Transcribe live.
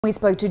We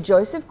spoke to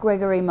Josef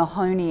Gregory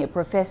Mahoney, a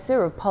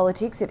professor of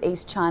politics at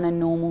East China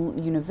Normal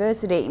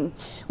University.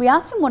 We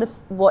asked him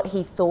what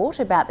he thought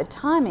about the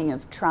timing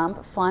of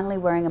Trump finally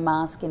wearing a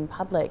mask in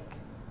public.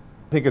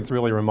 I think it's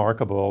really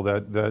remarkable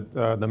that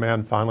the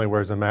man finally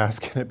wears a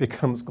mask and it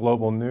becomes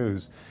global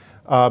news.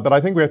 But I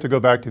think we have to go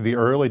back to the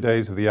early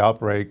days of the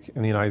outbreak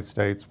in the United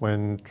States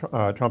when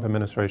Trump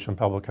administration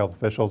public health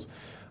officials,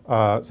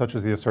 such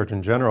as the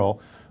Surgeon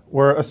General,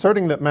 were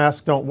asserting that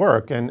masks don't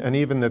work and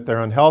even that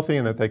they're unhealthy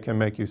and that they can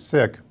make you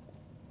sick.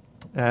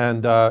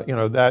 And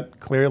that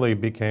clearly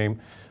became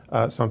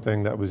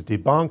something that was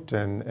debunked,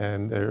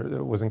 and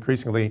there was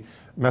increasingly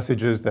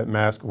messages that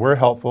masks were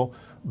helpful.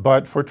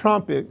 But for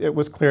Trump, it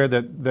was clear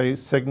that they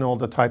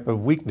signaled a type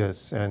of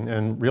weakness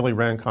and really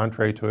ran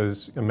contrary to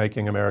his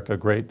Making America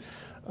Great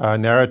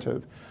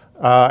narrative.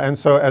 And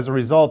so as a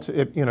result,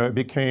 it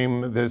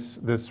became this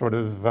sort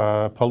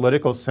of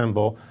political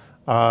symbol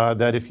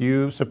that if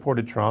you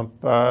supported Trump,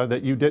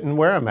 that you didn't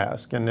wear a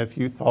mask. And if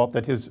you thought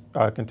that his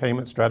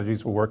containment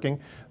strategies were working,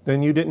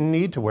 then you didn't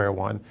need to wear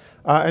one.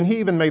 And he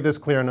even made this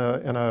clear in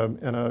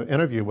an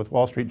interview with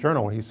Wall Street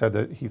Journal, where he said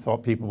that he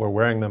thought people were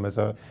wearing them as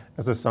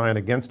a sign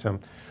against him.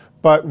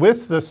 But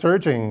with the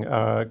surging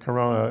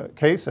corona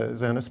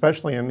cases, and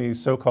especially in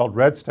these so-called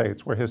red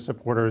states where his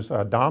supporters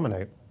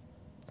dominate,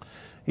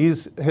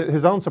 his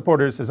own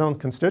supporters, his own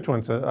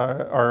constituents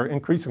are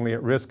increasingly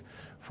at risk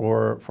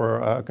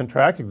for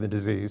contracting the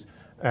disease.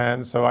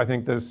 And so I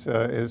think this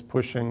is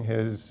pushing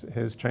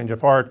his change of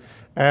heart.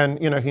 And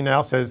he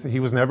now says that he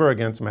was never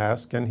against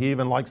masks, and he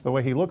even likes the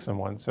way he looks in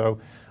one. So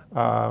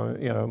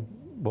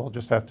we'll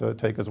just have to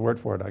take his word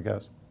for it, I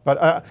guess.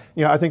 But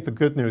I think the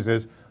good news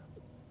is,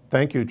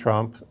 thank you,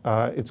 Trump.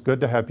 It's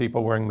good to have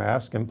people wearing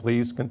masks, and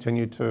please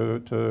continue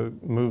to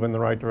move in the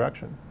right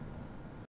direction.